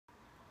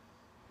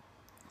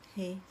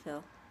Hey,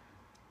 Phil.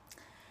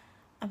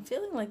 I'm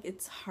feeling like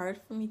it's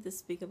hard for me to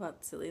speak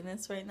about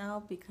silliness right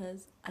now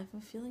because I've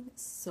been feeling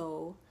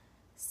so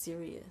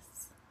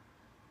serious.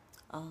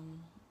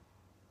 Um,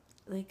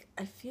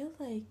 I feel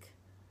like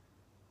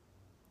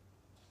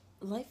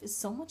life is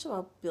so much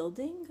about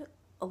building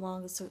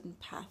along a certain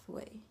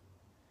pathway.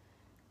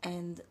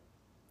 And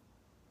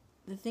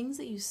the things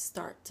that you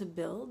start to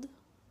build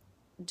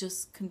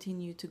just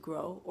continue to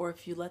grow, or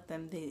if you let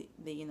them,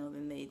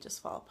 then they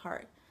just fall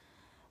apart.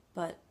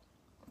 But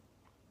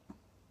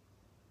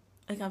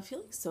I'm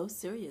feeling so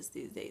serious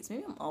these days.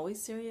 Maybe I'm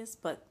always serious,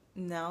 but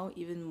now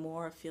even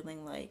more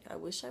feeling like I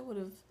wish I would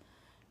have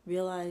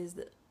realized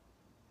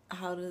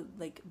how to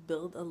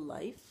build a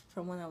life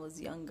from when I was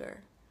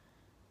younger.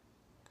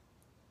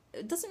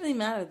 It doesn't really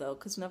matter though,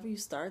 because whenever you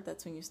start,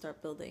 that's when you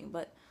start building.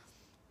 But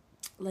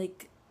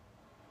like,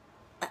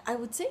 I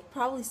would say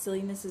probably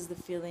silliness is the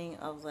feeling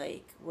of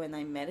like when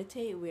I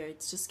meditate, where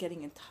it's just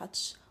getting in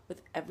touch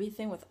with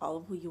everything, with all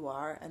of who you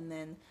are, and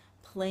then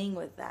playing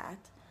with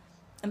that.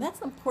 And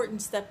that's an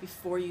important step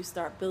before you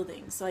start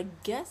building. So I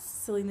guess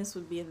silliness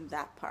would be in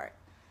that part.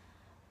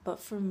 But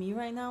for me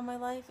right now in my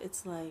life,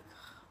 it's like,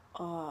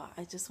 oh,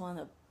 I just want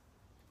to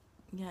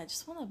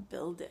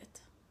build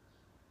it.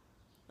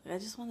 Like, I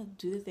just want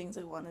to do the things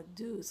I want to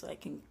do so I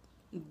can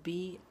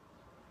be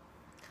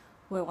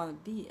who I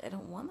want to be. I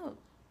don't want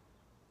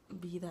to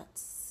be that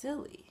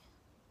silly.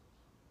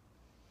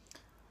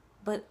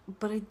 I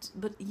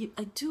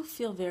do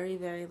feel very,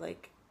 very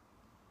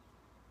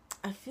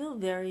I feel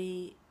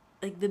very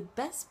like the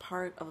best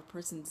part of a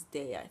person's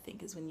day, I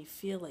think, is when you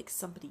feel like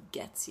somebody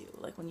gets you,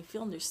 like when you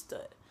feel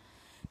understood.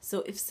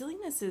 So if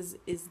silliness is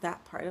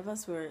that part of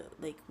us where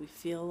like we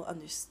feel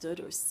understood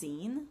or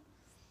seen,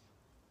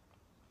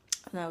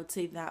 then I would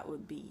say that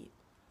would be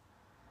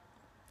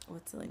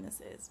what silliness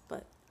is.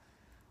 But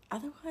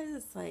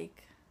otherwise, it's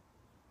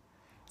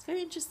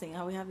very interesting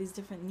how we have these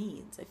different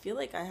needs. I feel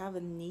like I have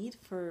a need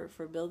for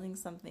building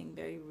something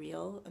very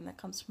real, and that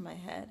comes from my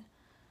head.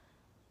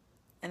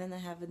 And then I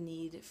have a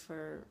need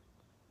for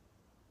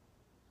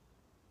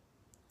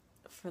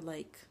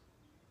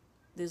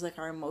there's like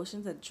our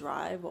emotions that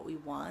drive what we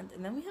want,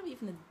 and then we have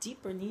even a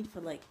deeper need for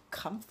like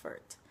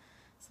comfort.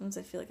 Sometimes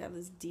I feel like I have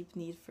this deep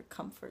need for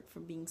comfort, for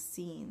being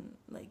seen,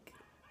 like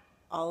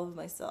all of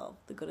myself,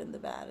 the good and the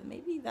bad. And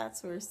maybe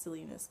that's where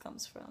silliness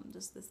comes from,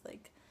 just this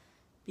like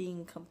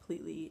being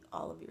completely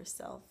all of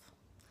yourself.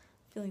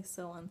 Feeling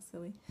so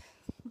unsilly.